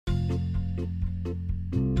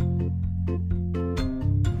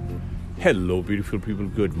Hello, beautiful people.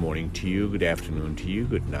 Good morning to you, good afternoon to you,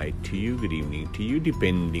 good night to you, good evening to you,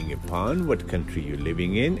 depending upon what country you're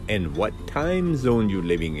living in and what time zone you're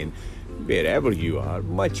living in. Wherever you are,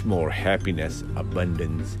 much more happiness,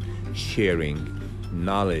 abundance, sharing,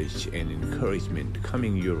 knowledge, and encouragement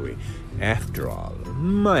coming your way. After all,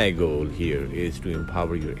 my goal here is to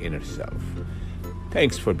empower your inner self.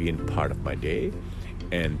 Thanks for being part of my day,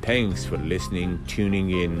 and thanks for listening,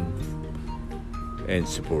 tuning in, and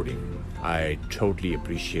supporting. I totally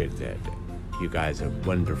appreciate that. You guys are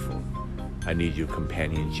wonderful. I need your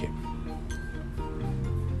companionship.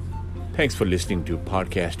 Thanks for listening to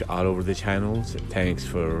podcast all over the channels. Thanks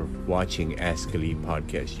for watching Ask Ali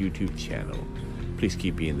Podcast YouTube channel. Please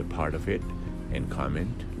keep being the part of it and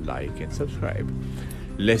comment, like, and subscribe.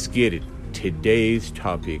 Let's get it. Today's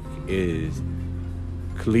topic is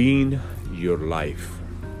clean your life.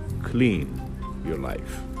 Clean your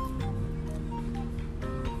life.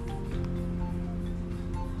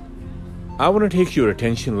 I want to take your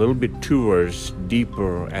attention a little bit towards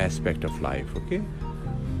deeper aspect of life, okay?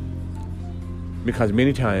 Because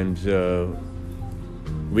many times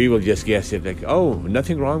we will just guess it like, oh,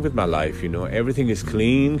 nothing wrong with my life, everything is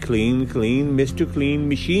clean, Mr. Clean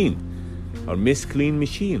Machine or Miss Clean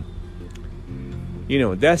Machine.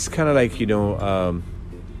 That's kind of like,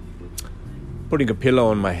 putting a pillow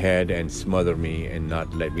on my head and smother me and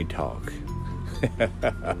not let me talk.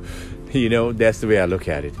 That's the way I look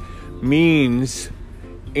at it. Means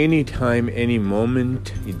anytime, any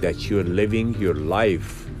moment that you're living your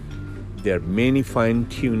life, there are many fine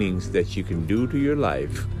tunings that you can do to your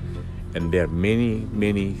life, and there are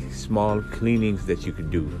many small cleanings that you can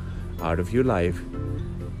do out of your life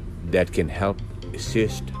that can help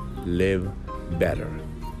assist live better.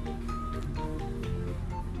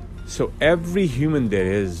 So every human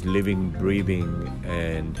there is living, breathing,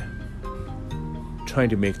 and trying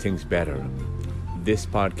to make things better. This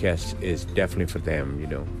podcast is definitely for them,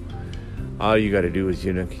 All you got to do is,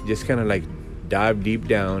 just kind of like dive deep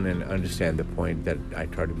down and understand the point that I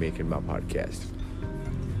try to make in my podcast.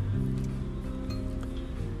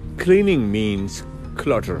 Cleaning means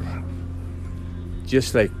clutter.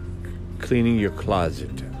 Just like cleaning your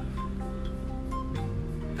closet.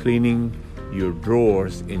 Cleaning your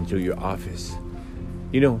drawers into your office.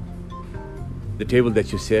 The table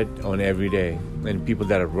that you sit on every day, and people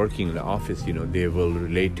that are working in the office, they will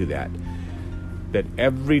relate to that. That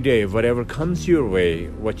every day, whatever comes your way,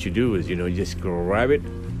 what you do is, just grab it,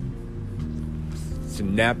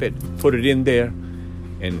 snap it, put it in there,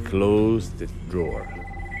 and close the drawer.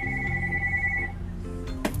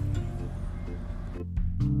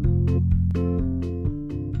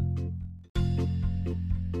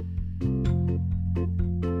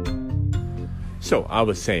 So I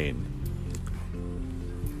was saying,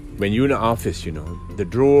 when you're in an office, the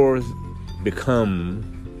drawers become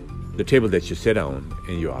the table that you sit on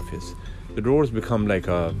in your office. The drawers become like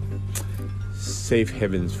a safe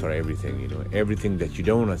havens for everything, Everything that you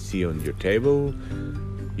don't want to see on your table,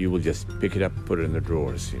 you will just pick it up, put it in the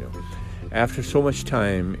drawers, After so much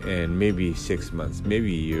time, and maybe 6 months,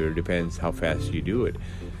 maybe a year, depends how fast you do it.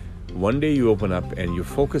 One day you open up and your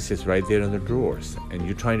focus is right there in the drawers, and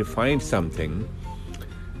you're trying to find something,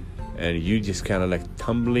 and you just kind of like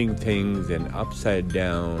tumbling things and upside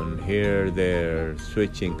down, here, there,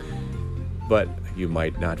 switching. But you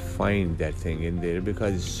might not find that thing in there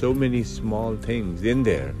because there's so many small things in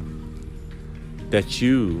there that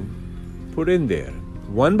you put in there,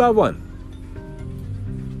 one by one.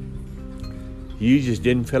 You just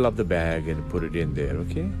didn't fill up the bag and put it in there,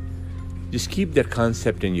 okay? Just keep that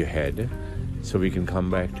concept in your head so we can come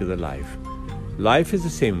back to the life. Life is the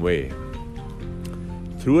same way.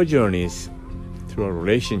 Through our journeys, through our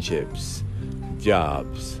relationships,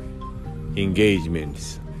 jobs,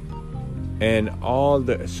 engagements, and all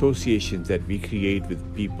the associations that we create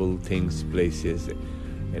with people, things, places,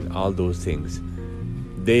 and all those things,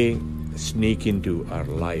 they sneak into our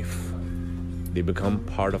life. They become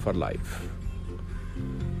part of our life.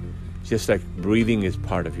 Just like breathing is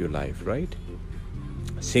part of your life, right?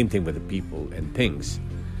 Same thing with the people and things.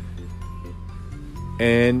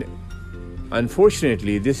 And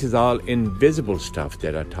unfortunately, this is all invisible stuff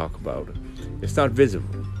that I talk about. It's not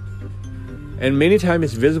visible. And many times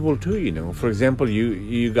it's visible too, For example,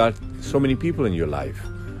 you got so many people in your life.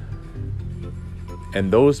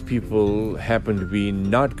 And those people happen to be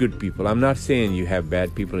not good people. I'm not saying you have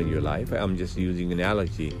bad people in your life. I'm just using an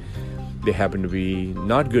analogy. They happen to be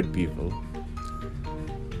not good people.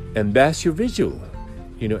 And that's your visual.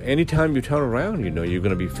 Anytime you turn around, you're going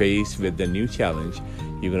to be faced with a new challenge.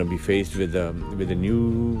 You're going to be faced with a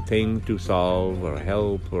new thing to solve or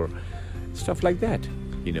help or stuff like that,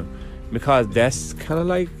 because that's kind of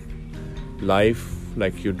like life,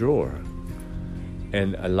 like your drawer.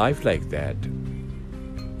 And a life like that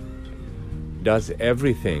does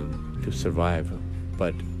everything to survive,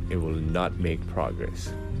 but it will not make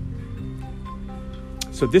progress.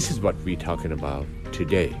 So this is what we're talking about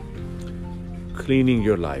today. Cleaning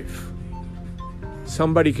your life.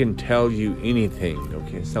 Somebody can tell you anything,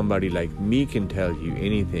 okay? Somebody like me can tell you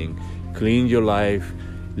anything. Clean your life,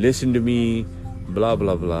 listen to me, blah,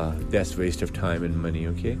 blah, blah. That's waste of time and money,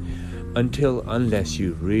 okay? Unless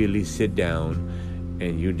you really sit down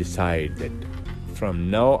and you decide that from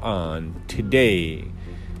now on, today,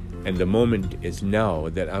 and the moment is now,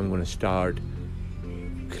 that I'm going to start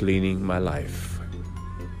cleaning my life.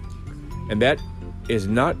 And that is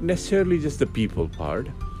not necessarily just the people part.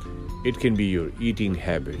 It can be your eating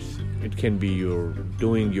habits. It can be your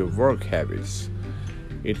doing your work habits.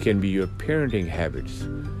 It can be your parenting habits.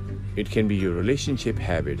 It can be your relationship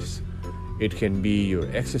habits. It can be your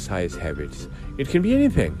exercise habits. It can be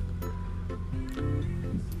anything.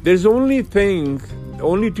 There's only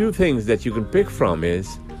two things that you can pick from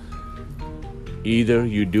is either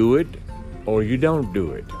you do it or you don't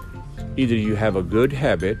do it. Either you have a good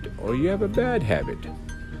habit or you have a bad habit.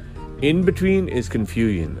 In between is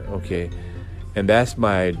confusion, okay? And that's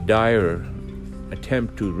my dire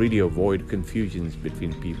attempt to really avoid confusions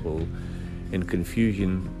between people, and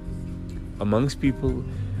confusion amongst people,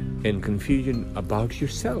 and confusion about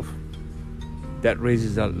yourself. That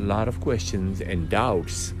raises a lot of questions and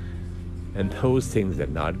doubts, and those things are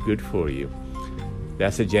not good for you.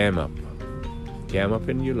 That's a jam up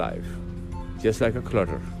in your life, just like a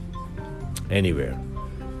clutter anywhere.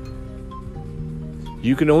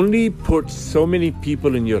 You can only put so many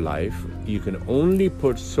people in your life. You can only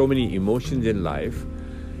put so many emotions in life.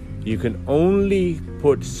 You can only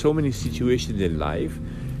put so many situations in life.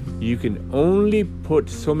 You can only put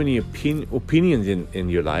so many opinions in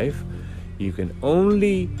your life. You can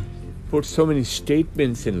only put so many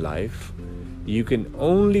statements in life. You can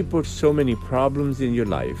only put so many problems in your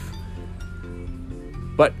life.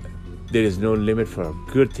 But there is no limit for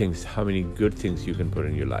good things, how many good things you can put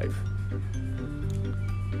in your life.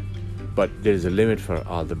 But there is a limit for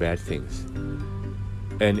all the bad things.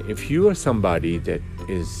 And if you are somebody that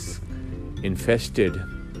is infested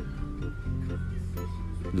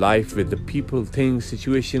life with the people, things,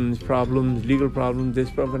 situations, problems, legal problems, this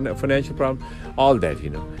problem, financial problem, all that,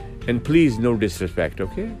 And please, no disrespect,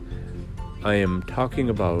 okay? I am talking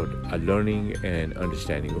about a learning and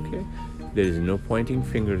understanding, okay? There is no pointing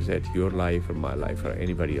fingers at your life or my life or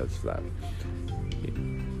anybody else's life.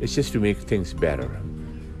 It's just to make things better.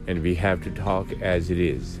 And we have to talk as it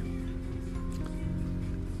is.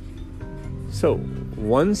 So,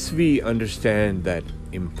 once we understand that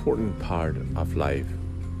important part of life,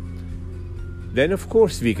 then of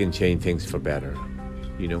course we can change things for better.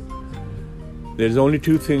 There's only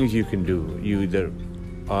two things you can do. You either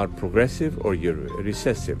are progressive or you're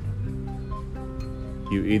recessive.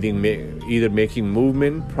 You either making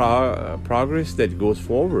movement, progress that goes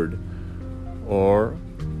forward, or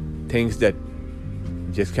things that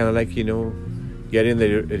just kind of like, get in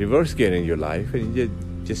the reverse gear in your life, and you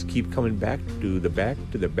just keep coming back to the back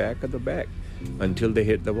of the back until they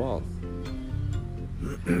hit the wall.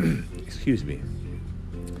 Excuse me.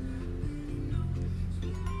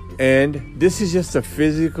 And this is just the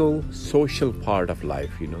physical, social part of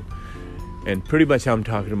life, And pretty much I'm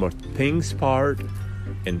talking about things part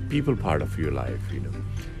and people part of your life,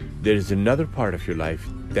 There is another part of your life,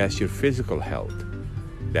 that's your physical health.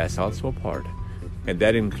 That's also a part. And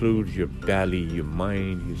that includes your belly, your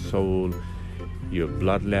mind, your soul, your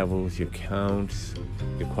blood levels, your counts,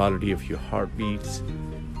 the quality of your heartbeats,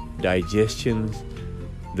 digestions,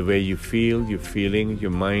 the way you feel, your feeling,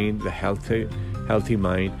 your mind, the healthy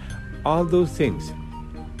mind, all those things.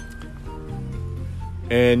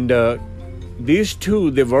 And these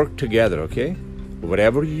two, they work together, okay?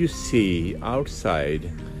 Whatever you see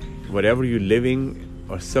outside, whatever you're living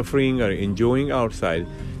or suffering or enjoying outside,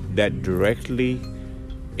 that directly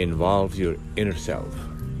involves your inner self.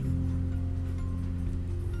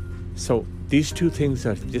 So these two things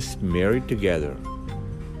are just married together.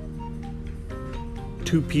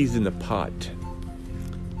 Two peas in the pot.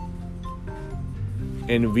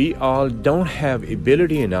 And we all don't have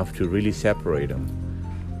ability enough to really separate them.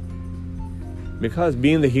 Because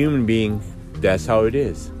being the human being, that's how it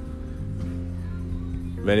is.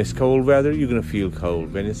 When it's cold weather, you're going to feel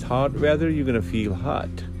cold. When it's hot weather, you're going to feel hot.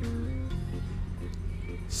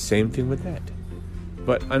 Same thing with that.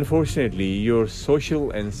 But unfortunately, your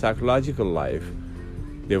social and psychological life,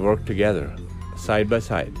 they work together, side by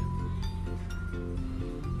side.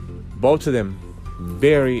 Both of them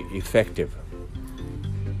very effective.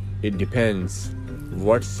 It depends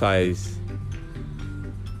what size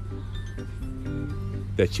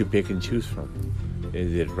that you pick and choose from.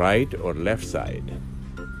 Is it right or left side?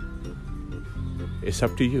 It's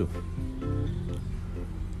up to you.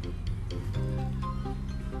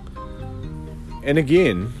 And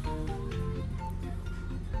again,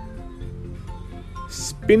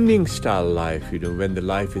 spinning style life, when the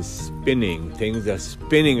life is spinning, things are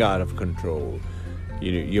spinning out of control.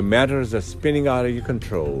 Your matters are spinning out of your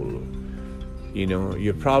control.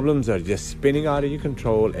 Your problems are just spinning out of your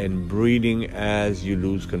control and breeding as you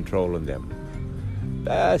lose control on them.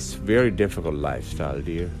 That's very difficult lifestyle,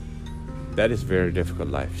 dear. That is very difficult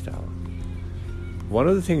lifestyle. One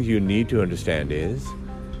of the things you need to understand is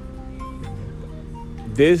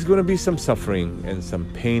there's going to be some suffering and some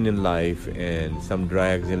pain in life and some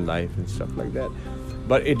drags in life and stuff like that.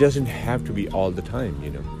 But it doesn't have to be all the time,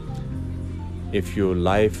 If your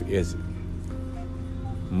life is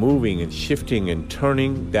moving and shifting and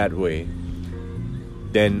turning that way,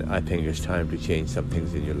 then I think it's time to change some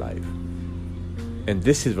things in your life. And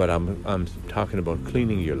this is what I'm talking about,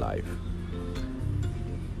 cleaning your life.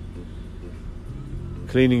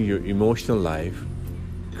 Cleaning your emotional life,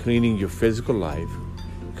 cleaning your physical life,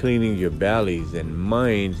 cleaning your bellies and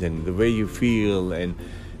minds and the way you feel and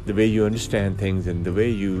the way you understand things and the way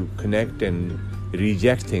you connect and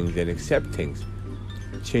reject things and accept things.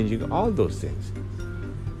 Changing all those things.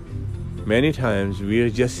 Many times we are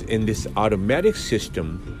just in this automatic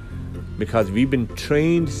system because we've been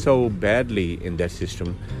trained so badly in that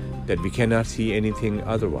system that we cannot see anything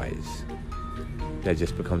otherwise. That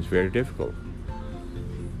just becomes very difficult.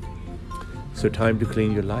 So time to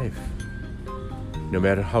clean your life. No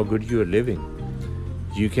matter how good you are living,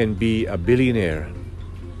 you can be a billionaire.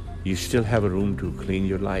 You still have a room to clean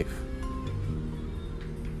your life.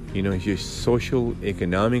 Your social,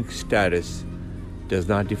 economic status does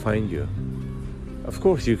not define you. Of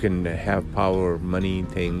course, you can have power, money,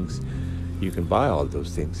 things. You can buy all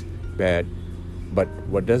those things. But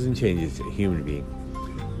what doesn't change is a human being.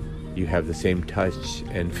 You have the same touch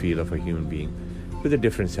and feel of a human being with a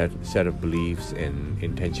different set of beliefs and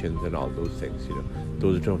intentions and all those things.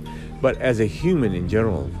 Those don't. But as a human in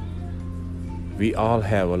general, we all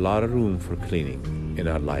have a lot of room for cleaning in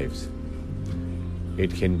our lives.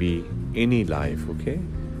 It can be any life, okay?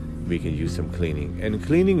 We can use some cleaning. And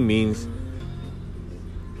cleaning means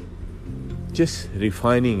just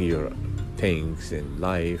refining your things in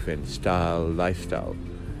life and lifestyle.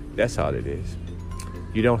 That's all it is.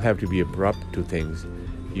 You don't have to be abrupt to things.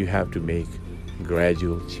 You have to make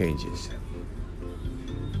gradual changes.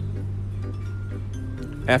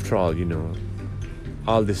 After all,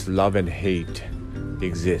 all this love and hate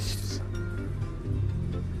exists.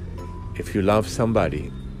 If you love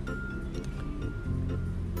somebody,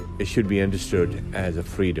 it should be understood as a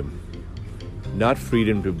freedom. Not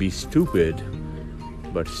freedom to be stupid,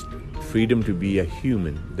 but freedom to be a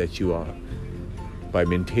human that you are by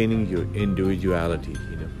maintaining your individuality.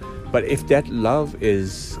 But if that love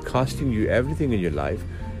is costing you everything in your life,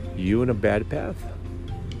 you're on a bad path.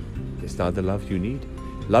 It's not the love you need.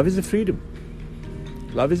 Love is a freedom.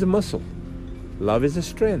 Love is a muscle. Love is a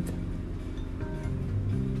strength.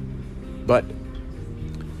 But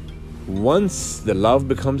once the love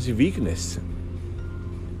becomes a weakness,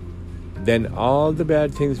 then all the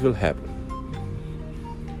bad things will happen.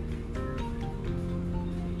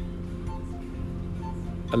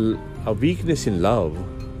 A weakness in love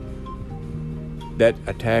that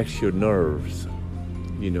attacks your nerves,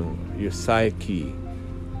 your psyche,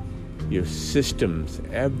 your systems,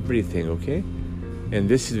 everything, okay? And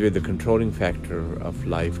this is where the controlling factor of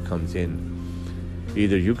life comes in.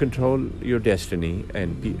 Either you control your destiny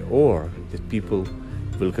or the people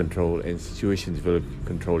will control and situations will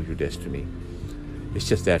control your destiny. It's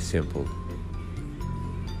just that simple.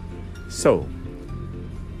 So,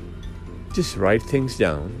 just write things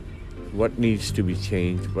down. What needs to be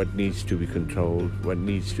changed, what needs to be controlled, what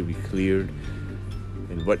needs to be cleared,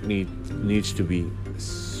 and what needs to be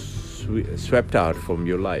swept out from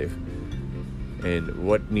your life, and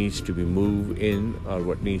what needs to be moved in or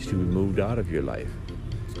what needs to be moved out of your life.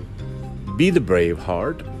 Be the brave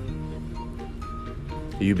heart.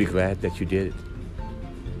 You'll be glad that you did it.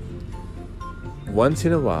 Once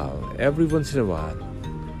in a while, every once in a while,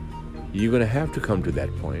 you're going to have to come to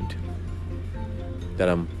that point that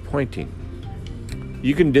I'm pointing.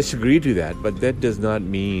 You can disagree to that, but that does not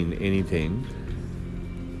mean anything.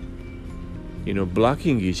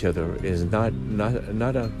 Blocking each other is not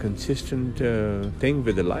a consistent thing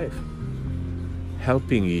with the life.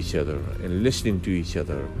 Helping each other and listening to each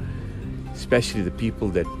other, especially the people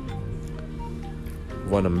that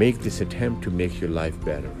want to make this attempt to make your life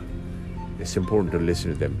better, it's important to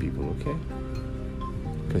listen to them people, okay?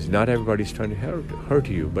 Because not everybody's trying to hurt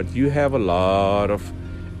you, but you have a lot of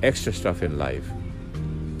extra stuff in life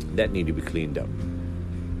that need to be cleaned up.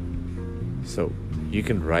 So you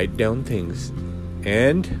can write down things.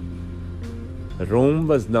 And Rome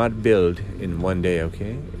was not built in one day,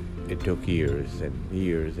 okay? It took years and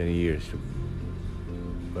years and years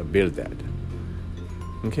to build that.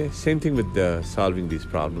 Okay, same thing with solving these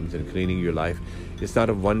problems and cleaning your life. It's not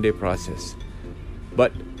a one-day process,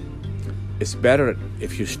 but it's better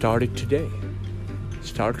if you start it today.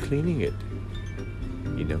 Start cleaning it,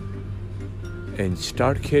 and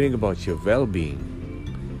start caring about your well-being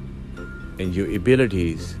and your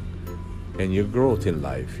abilities and your growth in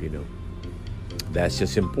life. That's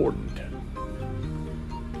just important.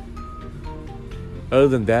 Other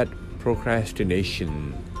than that,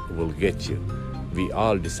 procrastination will get you. We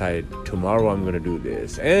all decide, tomorrow I'm going to do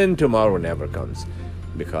this, and tomorrow never comes,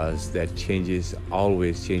 because that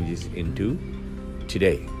always changes into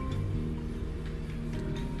today.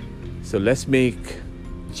 So let's make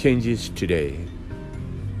changes today.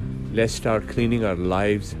 Let's start cleaning our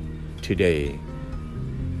lives today.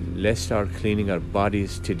 Let's start cleaning our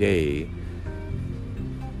bodies today.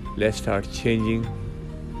 Let's start changing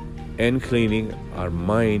and cleaning our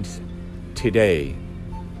minds today.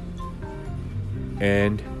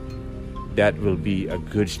 And that will be a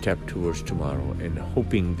good step towards tomorrow, and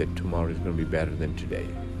hoping that tomorrow is going to be better than today.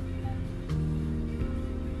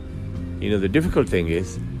 The difficult thing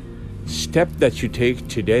is, step that you take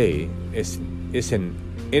today is an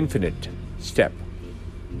infinite step.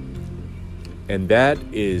 And that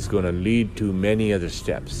is going to lead to many other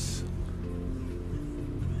steps.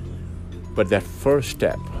 But that first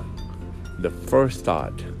step, the first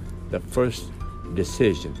thought, the first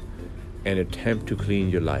decision, an attempt to clean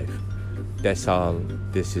your life, that's all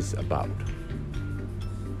this is about.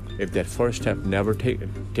 If that first step never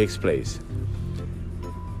takes place,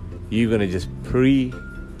 you're going to just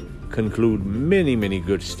conclude many, many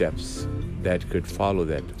good steps that could follow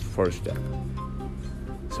that first step.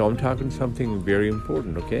 So I'm talking something very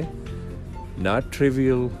important, okay? Not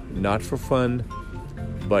trivial, not for fun,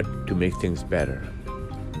 but to make things better.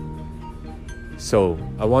 So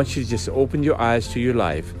I want you to just open your eyes to your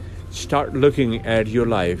life, start looking at your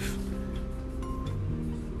life,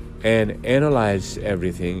 and analyze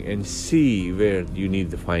everything and see where you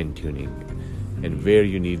need the fine-tuning and where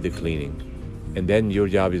you need the cleaning. And then your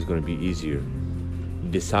job is going to be easier.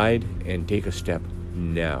 Decide and take a step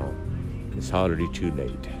now. It's already too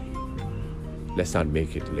late. Let's not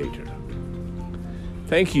make it later.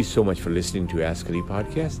 Thank you so much for listening to Ask Ali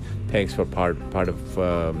podcast. Thanks for part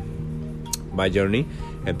of my journey,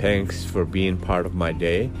 and thanks for being part of my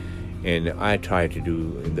day. And I try to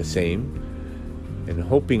do the same, and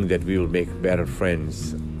hoping that we will make better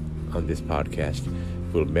friends on this podcast.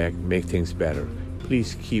 We'll make things better.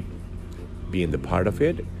 Please keep being the part of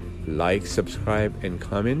it. Like, subscribe, and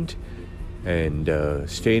comment, and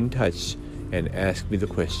stay in touch and ask me the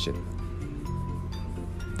question.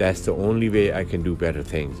 That's the only way I can do better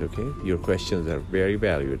things, okay? Your questions are very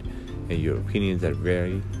valued, and your opinions are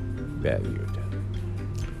very valued.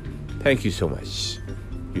 Thank you so much.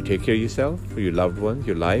 You take care of yourself, your loved ones,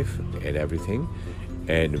 your life, and everything.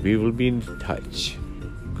 And we will be in touch.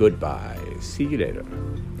 Goodbye. See you later.